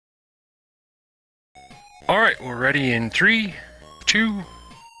Alright, we're ready in 3, 2,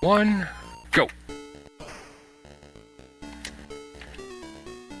 1, go!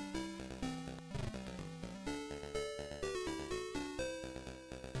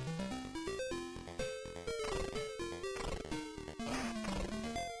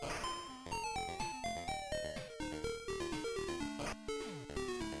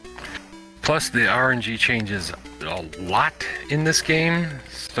 Plus, the RNG changes a lot in this game,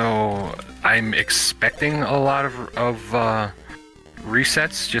 so I'm expecting a lot of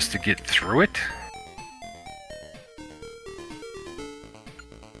resets just to get through it.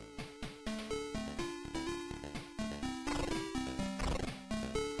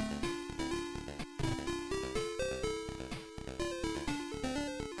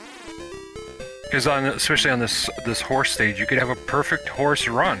 Because especially on this horse stage, you could have a perfect horse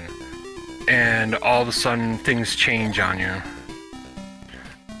run, and all of a sudden things change on you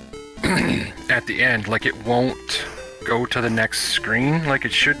at the end. Like, it won't go to the next screen like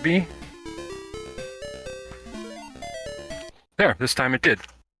it should be. There, this time it did.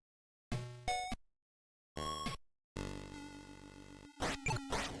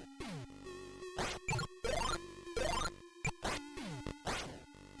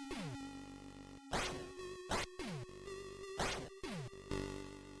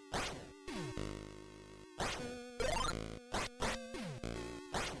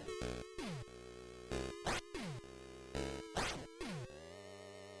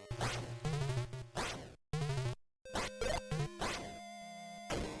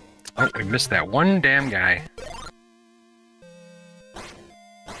 Oh, we missed that one damn guy.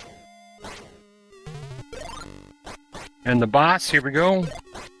 And the boss, here we go.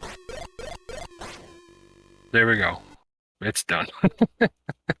 There we go. It's done.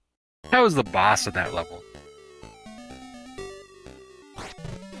 That was the boss of that level.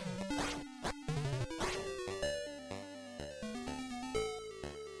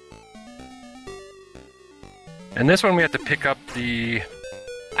 And this one we have to pick up the...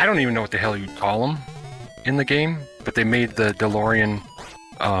 I don't even know what the hell you'd call them in the game, but they made the DeLorean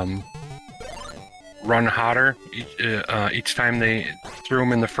run hotter each time they threw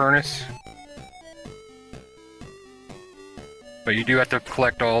him in the furnace. But you do have to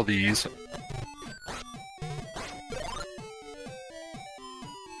collect all these.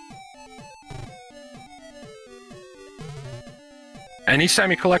 And each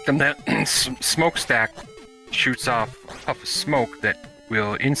time you collect them, that smokestack shoots off a puff of smoke that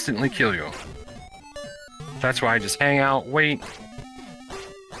will instantly kill you. That's why I just hang out, wait.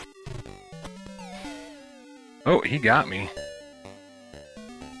 Oh, he got me.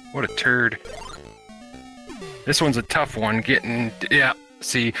 What a turd. This one's a tough one, getting... Yeah,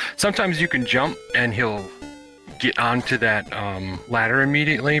 see, sometimes you can jump and he'll get onto that ladder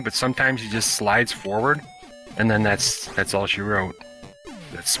immediately, but sometimes he just slides forward, and then that's all she wrote.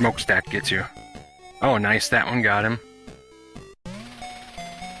 That smokestack gets you. Oh, nice, that one got him.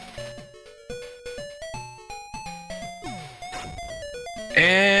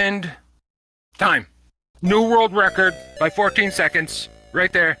 And... time. New world record by 14 seconds.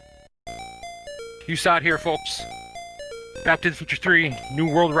 Right there. You saw it here, folks. Back to the Future 3, new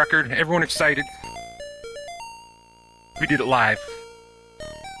world record. Everyone excited. We did it live.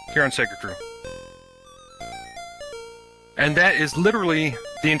 Here on SegaCrew. And that is literally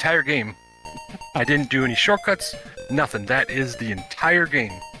the entire game. I didn't do any shortcuts, nothing. That is the entire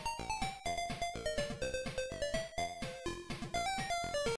game.